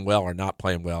they're playing well or not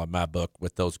playing well in my book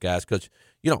with those guys because,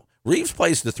 Reeves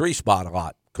plays the three spot a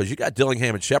lot because you got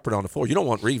Dillingham and Shepard on the floor. You don't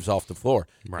want Reeves off the floor.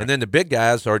 Right. And then the big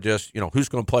guys are just, who's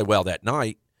going to play well that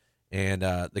night. And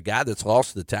the guy that's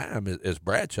lost the time is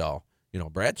Bradshaw.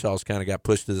 Bradshaw's kind of got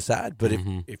pushed to the side, but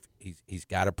if he's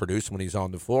got to produce when he's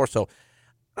on the floor. So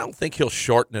I don't think he'll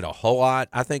shorten it a whole lot.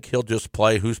 I think he'll just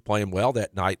play who's playing well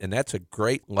that night, and that's a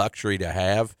great luxury to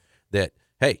have that,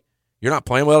 hey, you're not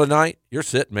playing well tonight. You're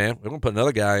sitting, man. We're going to put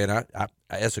another guy in. I,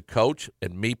 as a coach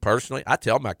and me personally, I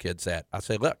tell my kids that. I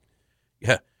say, look,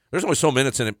 yeah, there's only so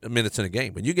minutes in a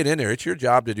game. When you get in there, it's your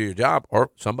job to do your job,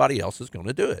 or somebody else is going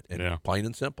to do it. And plain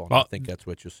and simple. And I think that's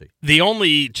what you'll see. The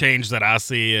only change that I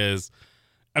see is,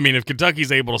 I mean, if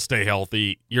Kentucky's able to stay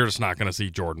healthy, you're just not going to see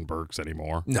Jordan Burks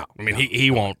anymore. No, I mean he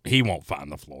won't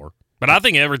find the floor. But I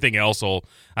think everything else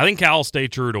I think Cal will stay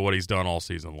true to what he's done all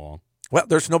season long. Well,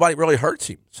 there's nobody really hurts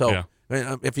him. So I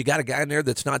mean, if you got a guy in there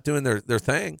that's not doing their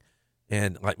thing,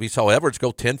 and like we saw Edwards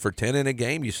go 10 for 10 in a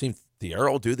game, you've seen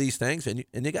Thiero do these things, and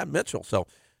you got Mitchell. So,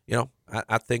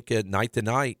 I think night to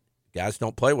night, guys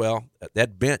don't play well.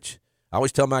 That bench, I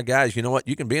always tell my guys, you know what,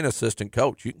 you can be an assistant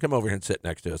coach. You can come over here and sit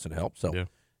next to us and help. So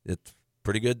it's a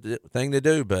pretty good thing to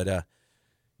do. But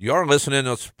you are listening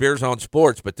to Spears on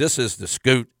Sports, but this is the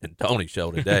Scoot and Tony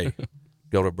show today.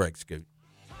 Go to break, Scoot.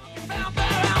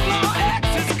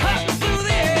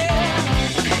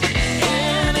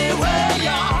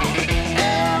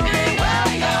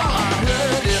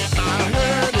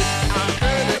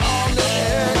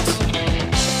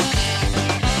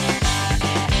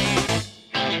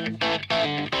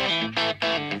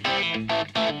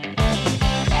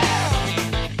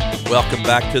 Welcome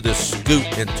back to the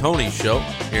Scoot and Tony show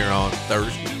here on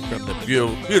Thursday from the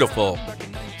beautiful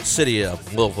city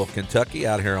of Louisville, Kentucky,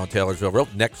 out here on Taylorsville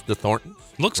Road, next to Thornton.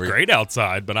 Looks great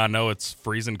outside, but I know it's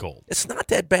freezing cold. It's not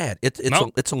that bad. It's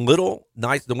a little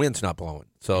nice. The wind's not blowing,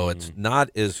 so it's not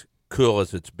as cool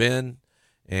as it's been.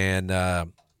 And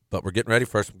but we're getting ready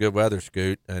for some good weather,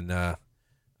 Scoot. And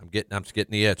I'm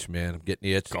getting the itch, man. I'm getting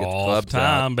the itch to get the clubs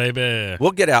time, out. baby. We'll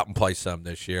get out and play some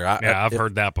this year. I've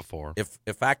heard that before.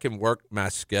 If I can work my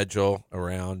schedule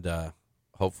around,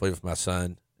 hopefully with my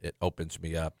son, it opens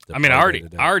me up. I mean, I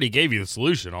already gave you the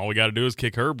solution. All we got to do is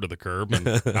kick Herb to the curb, and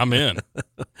I'm in.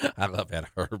 I love that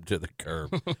Herb to the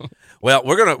curb. Well,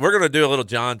 we're gonna do a little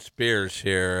John Spears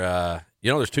here.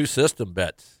 There's 2 system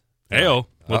bets. Heyo,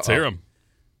 let's hear them.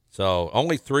 So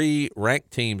only 3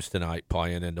 ranked teams tonight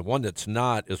playing, and the one that's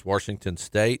not is Washington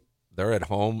State. They're at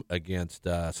home against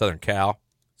Southern Cal,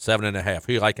 7.5.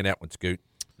 Who you liking that one, Scoot?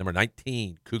 Number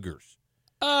 19, Cougars.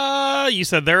 You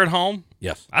said they're at home?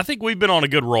 Yes. I think we've been on a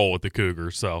good roll with the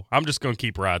Cougars, so I'm just going to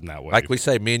keep riding that way. Like we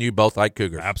say, me and you both like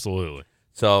Cougars. Absolutely.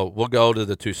 So we'll go to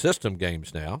the 2 system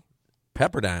games now.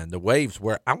 Pepperdine, the Waves,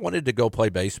 where I wanted to go play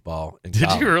baseball in college.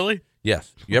 Did you really?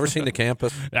 Yes. You ever seen the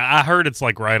campus? I heard it's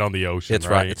like right on the ocean. It's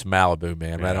right. It's Malibu,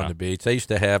 man, right on the beach. They used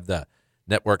to have the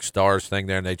Network Stars thing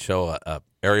there, and they'd show a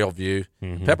aerial view.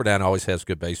 Mm-hmm. Pepperdine always has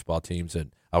good baseball teams,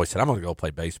 and I always said, I'm going to go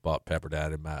play baseball at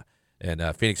Pepperdine.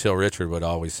 And Phoenix Hill Richard would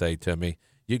always say to me,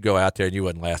 you'd go out there and you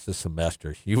wouldn't last this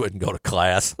semester. You wouldn't go to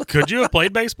class. Could you have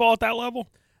played baseball at that level?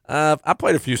 I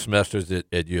played a few semesters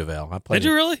at U of L. Did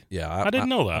you really? Yeah. I didn't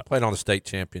know that. I played on the state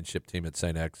championship team at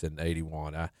St. X in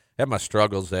 81. I had my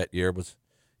struggles that year.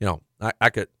 I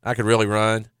could really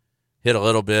run, hit a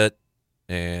little bit,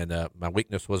 and my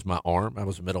weakness was my arm. I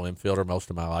was a middle infielder most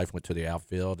of my life, went to the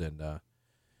outfield, and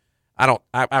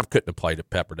I couldn't have played at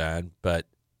Pepperdine, but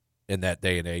in that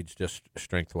day and age, just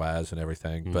strength-wise and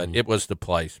everything. Mm-hmm. But it was the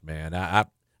place, man.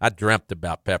 I dreamt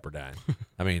about Pepperdine.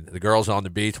 I mean, the girls on the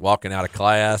beach walking out of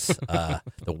class, the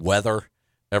weather,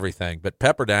 everything. But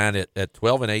Pepperdine at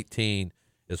 12 and 18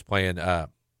 is playing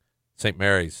St.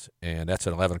 Mary's, and that's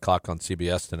at 11 o'clock on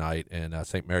CBS tonight. And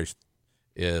St. Mary's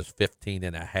is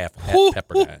 15.5 at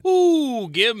Pepperdine. Ooh,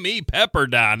 give me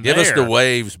Pepperdine. Give us the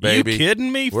Waves, baby. You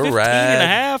kidding me? We're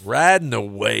 15.5? Riding the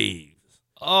waves.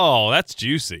 Oh, that's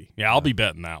juicy. Yeah, I'll be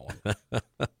betting that one.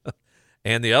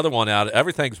 And the other one out,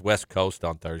 everything's West Coast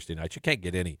on Thursday night. You can't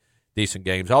get any decent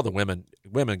games. All the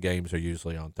women games are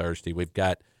usually on Thursday. We've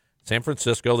got San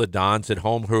Francisco, the Dons at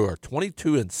home, who are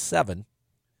 22-7,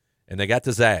 and they got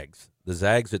the Zags. The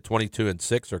Zags at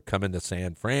 22-6 are coming to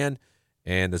San Fran,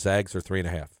 and the Zags are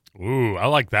 3.5. Ooh, I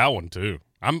like that one too.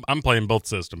 I'm playing both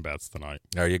system bets tonight.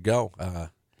 There you go.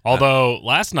 Although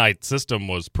last night's system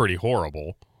was pretty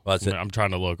horrible. Was it? I'm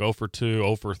trying to look. 0 for 2,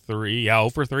 0 for 3. Yeah, 0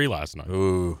 for 3 last night.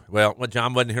 Ooh. Well,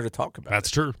 John wasn't here to talk about That's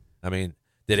true. I mean,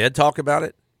 did Ed talk about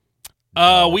it?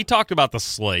 We talked about the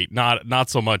slate,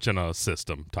 not so much in a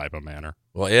system type of manner.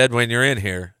 Well, Ed, when you're in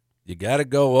here, you got to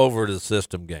go over to the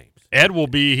system games. Ed will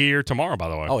be here tomorrow, by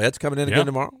the way. Oh, Ed's coming in again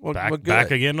tomorrow? Well, back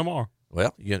again tomorrow.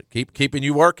 Well, you keeping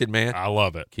you working, man. I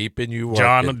love it. Keeping you working.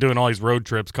 John doing all these road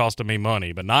trips costing me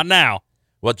money, but not now.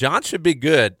 Well, John should be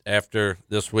good after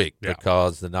this week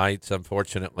because the Knights,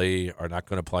 unfortunately, are not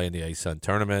going to play in the A-Sun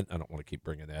tournament. I don't want to keep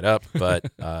bringing that up, but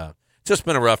it's just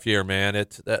been a rough year, man.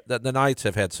 It's the Knights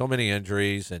have had so many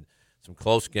injuries and some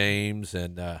close games,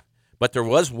 but there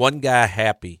was one guy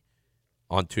happy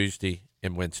on Tuesday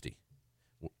and Wednesday.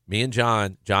 me and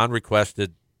John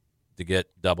requested to get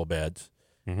double beds,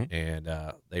 Mm-hmm. and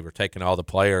they were taking all the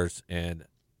players, and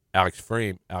Alec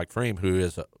Freem, who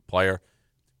is a player,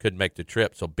 couldn't make the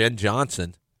trip. So Ben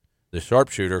Johnson, the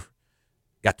sharpshooter,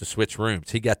 got to switch rooms.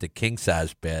 He got the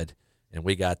king-size bed, and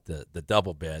we got the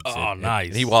double beds. Oh, and, nice.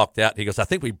 And he walked out. He goes, I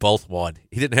think we both won.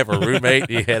 He didn't have a roommate.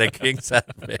 He had a king-size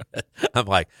bed. I'm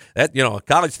like, that. A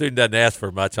college student doesn't ask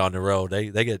for much on the road. They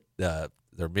get their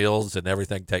meals and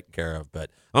everything taken care of.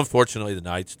 But unfortunately, the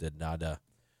Knights did not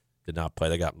play.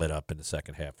 They got lit up in the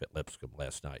second half at Lipscomb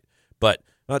last night. But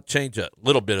I'll change a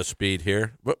little bit of speed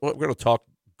here. We're going to talk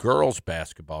girls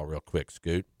basketball real quick,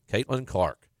 Scoot. Caitlin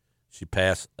Clark. She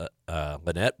passed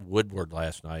Lynette Woodward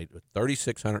last night with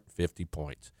 3,650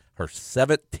 points. Her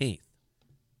 17th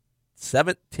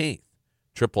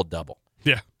triple-double.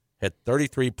 Yeah. Had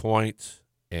 33 points,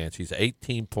 and she's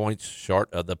 18 points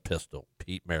short of the pistol,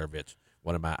 Pete Maravich,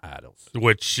 one of my idols.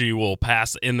 Which she will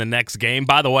pass in the next game.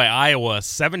 By the way, Iowa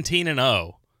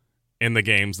 17-0 in the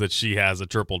games that she has a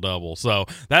triple-double. So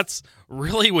that's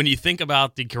really, when you think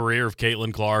about the career of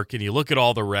Caitlin Clark and you look at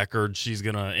all the records she's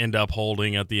going to end up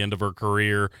holding at the end of her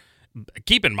career,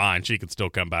 keep in mind she could still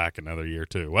come back another year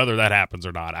too. Whether that happens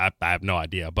or not, I have no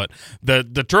idea. But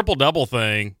the triple-double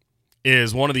thing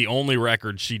is one of the only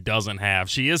records she doesn't have.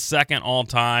 She is second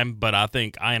all-time, but I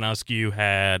think Ionescu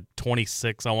had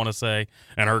 26, I want to say,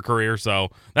 in her career. So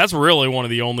that's really one of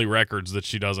the only records that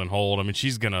she doesn't hold. I mean,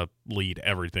 she's going to lead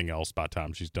everything else by the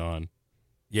time she's done.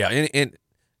 Yeah, and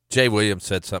Jay Williams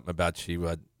said something about she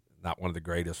was not one of the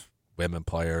greatest women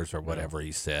players or whatever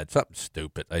he said. Something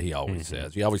stupid he always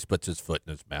says. He always puts his foot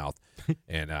in his mouth.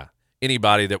 And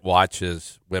anybody that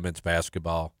watches women's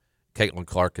basketball, Caitlin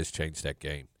Clark has changed that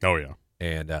game. Oh, yeah.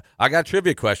 And I got a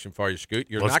trivia question for you, Scoot.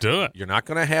 Let's do it. You're not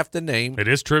going to have to name It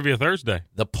is Trivia Thursday.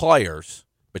 the players,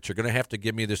 but you're going to have to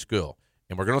give me the school.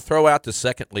 And we're going to throw out the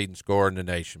second leading scorer in the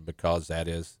nation because that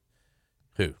is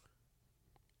who?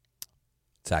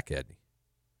 Zach Edney.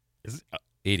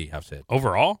 Edie, I've said.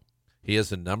 Overall? He is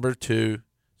the number 2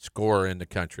 scorer in the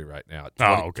country right now at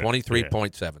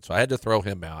 23.7. So I had to throw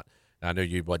him out. I knew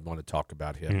you wouldn't want to talk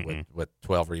about him with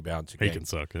 12 rebounds a game. He can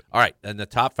suck it. All right, in the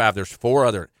top 5, there's 4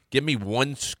 other. Give me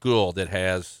one school that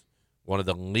has one of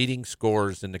the leading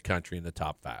scorers in the country in the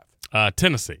top 5.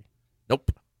 Tennessee.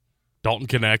 Nope. Dalton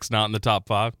Connect's not in the top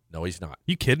 5. No, he's not.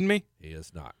 You kidding me? He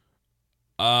is not.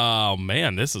 Oh,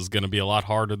 man, this is going to be a lot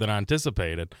harder than I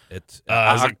anticipated. It's.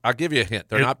 I'll give you a hint.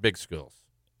 They're not big schools.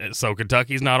 So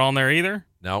Kentucky's not on there either?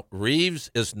 No,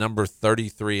 Reeves is number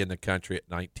 33 in the country at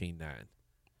 19.9.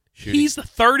 He's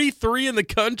 33 in the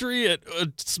country at a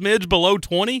smidge below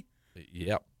 20?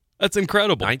 Yep. That's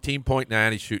incredible.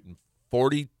 19.9. He's shooting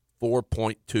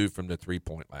 44.2 from the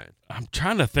three-point line. I'm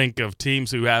trying to think of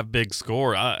teams who have big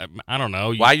score. I don't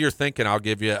know. While you're thinking, I'll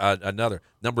give you another.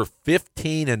 Number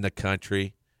 15 in the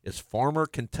country is former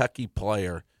Kentucky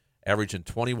player averaging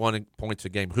 21 points a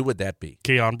game. Who would that be?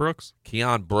 Keon Brooks?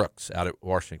 Keon Brooks out at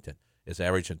Washington is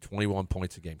averaging 21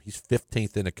 points a game. He's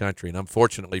 15th in the country, and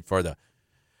unfortunately for the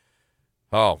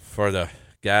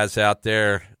guys out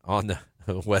there on the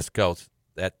West Coast,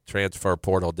 that transfer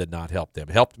portal did not help them.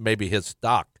 It helped maybe his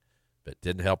stock, but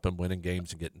didn't help him winning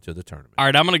games and getting to the tournament. All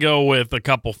right, I'm going to go with a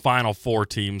couple Final Four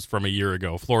teams from a year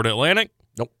ago. Florida Atlantic?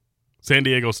 Nope. San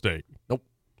Diego State? Nope.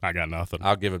 I got nothing.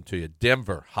 I'll give them to you.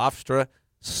 Denver, Hofstra,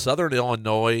 Southern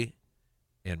Illinois,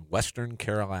 and Western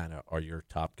Carolina are your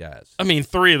top guys. I mean,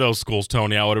 3 of those schools,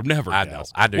 Tony, I would have never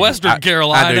guessed. I knew Western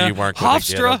Carolina, I knew you weren't going to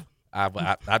get Hofstra. them.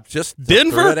 I just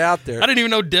Denver? threw it out there. I didn't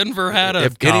even know Denver had a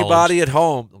If college. anybody at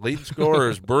home, the leading scorer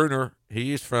is Bruner.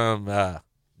 He's from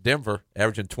Denver,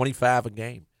 averaging 25 a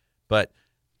game. But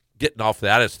getting off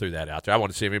that, I just threw that out there. I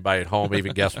want to see if anybody at home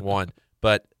even guess one.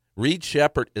 But Reed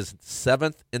Shepherd is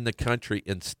 7th in the country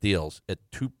in steals at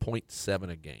 2.7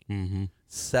 a game. Mm-hmm.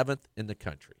 7th in the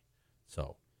country.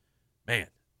 So, man,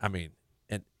 I mean,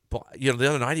 and the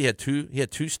other night he had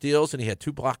two steals and he had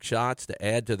 2 block shots to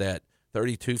add to that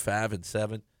 32, 5, and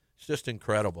 7. It's just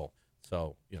incredible.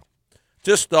 So,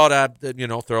 just thought I'd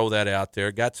throw that out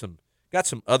there. Got some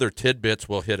other tidbits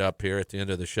we'll hit up here at the end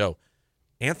of the show.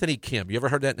 Anthony Kim, you ever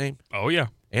heard that name? Oh, yeah.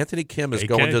 Anthony Kim is AK.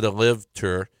 going to the LIV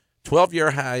Tour.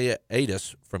 12-year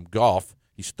hiatus from golf.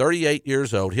 He's 38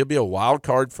 years old. He'll be a wild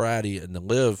card Friday, and the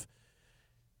LIV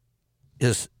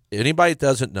is anybody that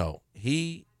doesn't know,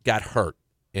 he got hurt.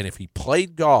 And if he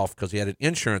played golf because he had an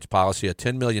insurance policy of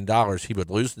 $10 million, he would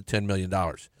lose the $10 million.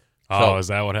 Oh, is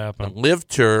that what happened? The LIV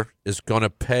Tour is going to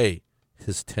pay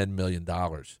his $10 million.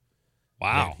 Wow.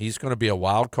 And he's going to be a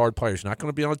wild card player. He's not going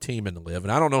to be on a team in the LIV.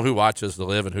 And I don't know who watches the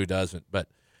LIV and who doesn't, but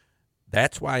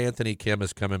that's why Anthony Kim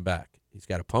is coming back. He's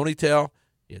got a ponytail.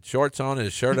 He had shorts on and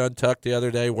his shirt untucked the other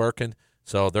day working,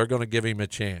 so they're going to give him a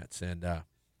chance. And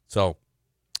so,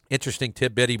 interesting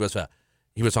tidbit, he was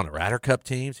on the Ryder Cup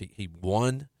teams. He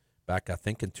won back, I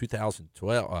think, in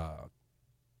 2012,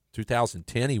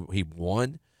 2010. He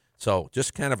won. So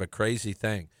just kind of a crazy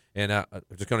thing. And I'm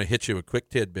just going to hit you with quick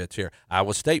tidbits here.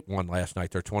 Iowa State won last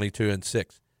night. They're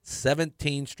 22-6.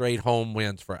 17 straight home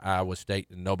wins for Iowa State,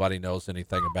 and nobody knows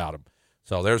anything about them.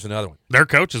 So there's another one. Their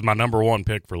coach is my number one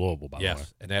pick for Louisville, by the way.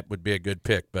 Yes, and that would be a good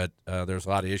pick, but there's a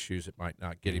lot of issues that might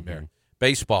not get him there.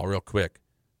 Baseball, real quick.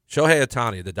 Shohei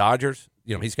Ohtani, the Dodgers,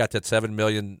 he's got that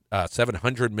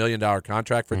 $700 million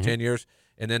contract for 10 years,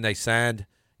 and then they signed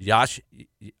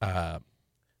Yamamoto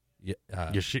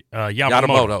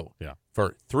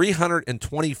for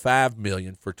 $325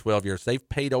 million for 12 years. They've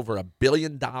paid over $1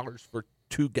 billion for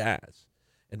two guys,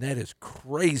 and that is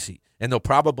crazy. And they'll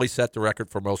probably set the record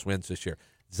for most wins this year.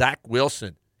 Zach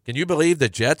Wilson, can you believe the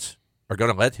Jets are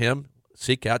going to let him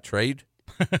seek out trade?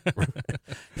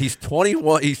 He's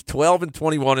 21. He's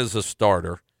 12-21 as a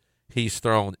starter. He's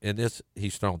thrown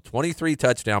 23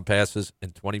 touchdown passes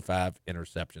and 25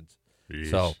 interceptions. Jeez.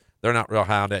 So they're not real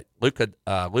high on that.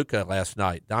 Luka last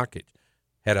night, Doncic,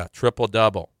 had a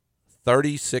triple-double,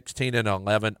 30, 16, and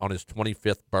 11 on his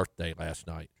 25th birthday last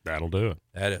night. That'll do it.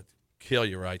 That'll kill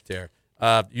you right there.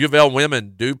 U of L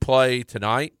women do play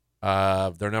tonight.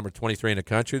 They're number 23 in the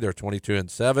country. They're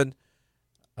 22-7.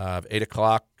 8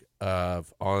 o'clock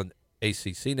on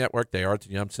ACC Network. They are at the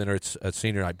Yum Center. It's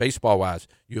senior night. Baseball-wise,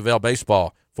 U of L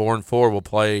baseball, 4-4 will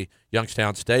play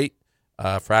Youngstown State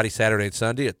Friday, Saturday, and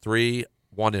Sunday at 3,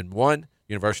 1-1.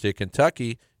 University of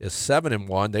Kentucky is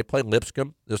 7-1. They play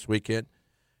Lipscomb this weekend.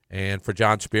 And for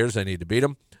John Spears, they need to beat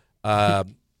them.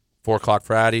 4 o'clock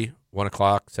Friday, 1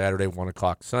 o'clock Saturday, 1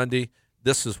 o'clock Sunday.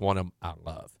 This is one of them I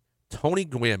love. Tony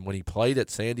Gwynn, when he played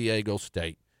at San Diego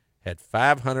State, had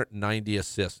 590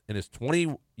 assists. In his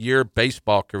 20-year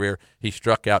baseball career, he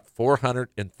struck out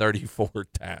 434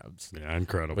 times. Yeah,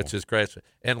 incredible. Which is crazy.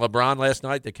 And LeBron last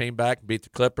night, they came back and beat the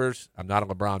Clippers. I'm not a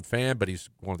LeBron fan, but he's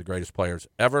one of the greatest players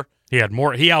ever. He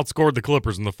outscored the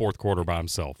Clippers in the fourth quarter by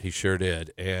himself. He sure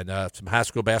did. And some high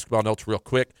school basketball notes real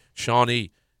quick.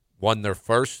 Shawnee won their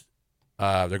first.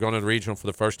 They're going to the regional for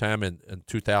the first time in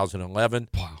 2011.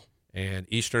 Wow. And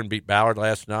Eastern beat Ballard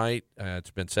last night. It's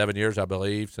been 7 years, I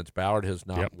believe, since Ballard has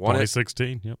not won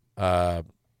 2016, it.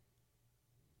 2016,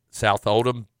 South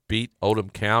Oldham beat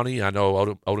Oldham County. I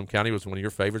know Oldham County was one of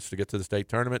your favorites to get to the state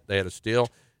tournament. They had a steal,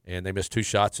 and they missed 2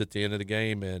 shots at the end of the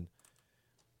game. And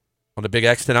on the Big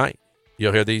X tonight,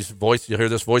 you'll hear this voice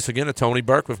again of Tony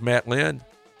Burke with Matt Lynn.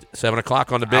 7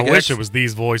 o'clock on the Big X. I wish it was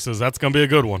these voices. That's going to be a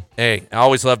good one. Hey, I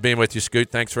always love being with you,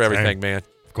 Scoot. Thanks for everything, man.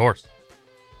 Of course.